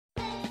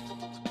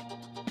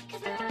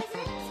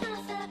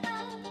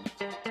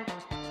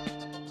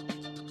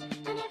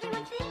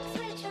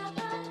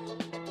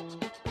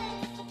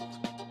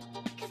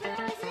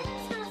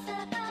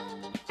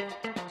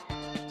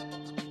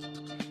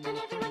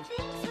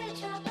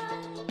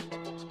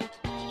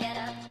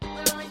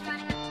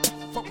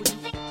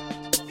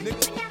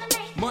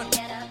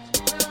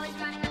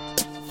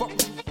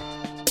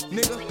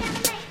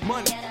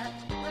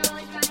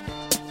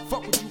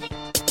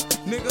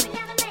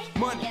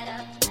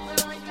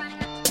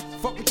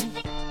Fuck with you,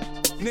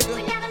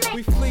 nigga.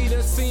 We flee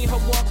the scene, her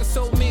walking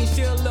so mean.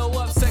 She'll low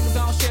up seconds,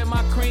 I don't share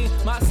my cream.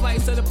 My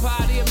slice of the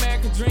pie, the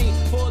American dream.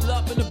 Pull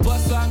up in the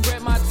bus so I can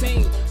grab my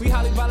team. We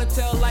highly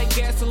volatile like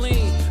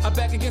gasoline. I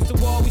back against the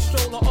wall, we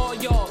stroll on all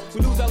y'all.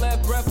 We lose our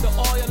last breath to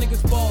all y'all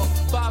niggas fall.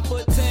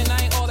 5'10",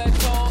 I ain't all that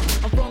tall.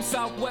 I'm from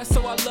Southwest,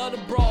 so I love to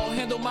brawl.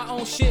 Handle my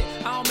own shit,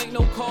 I don't make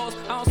no calls.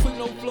 I don't sweep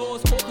no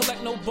floors, or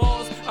collect no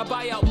balls. I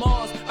buy out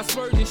Mars, I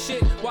splurge and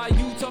shit. While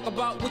you talk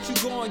about what you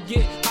gon'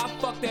 get, I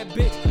fuck that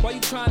bitch. While you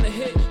tryna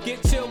hit,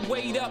 get your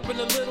weight up in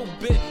a little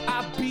bit.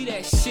 I be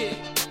that shit.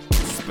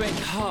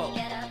 SpankHulk.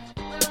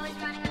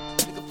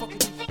 Nigga, fuck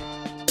with you.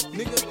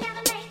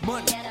 Nigga,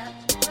 money.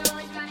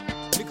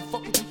 Nigga,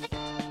 fuck with you.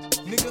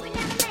 Nigga,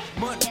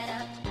 money.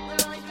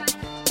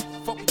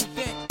 Fuck with you,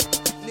 think.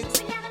 Nigga,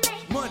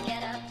 money.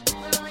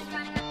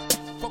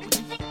 Fuck with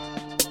you.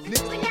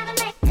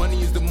 Nigga.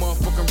 Money is the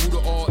motherfucking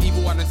root of all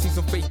evil. I done see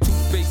some fake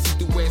two-faced,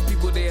 see-through ass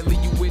people there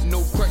leave you with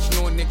no crutch,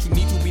 knowing that you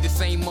need to be the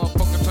same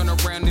motherfucker. Turn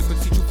around and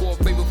beseech you for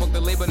a favor. Fuck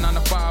the labor, 9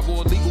 to 5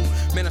 or illegal.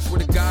 Man, I swear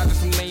to God, there's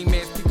some lame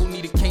ass people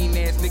need a cane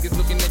ass niggas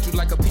looking at you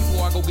like a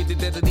people. I go get the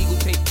desert eagle,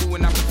 take through,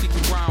 and I proceed to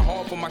grind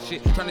hard for my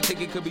shit. Trying to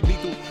take it could be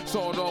lethal.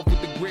 Sawed off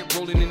with the grip,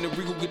 rolling in the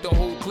regal, get the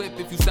whole clip.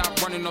 If you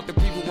stop running off the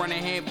people, run a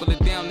handful of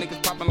down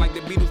niggas popping like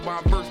the Beatles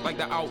by verse like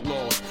the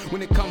Outlaws.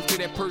 When it comes to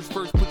that purse,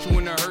 first put you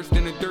in the hearse,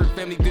 then the dirt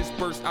family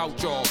disperse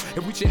out, y'all.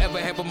 If we should ever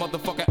have a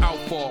motherfucking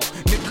outfall,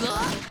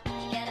 nigga.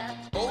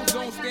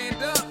 Ozone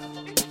stand up.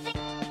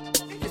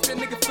 It's that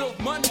nigga Filth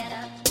Money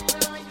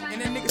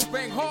and that nigga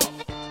SpankHulk.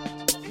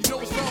 You know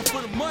it's all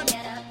for the money.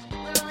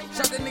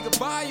 Shout that nigga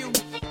Bayou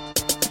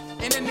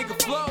and that nigga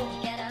Flow.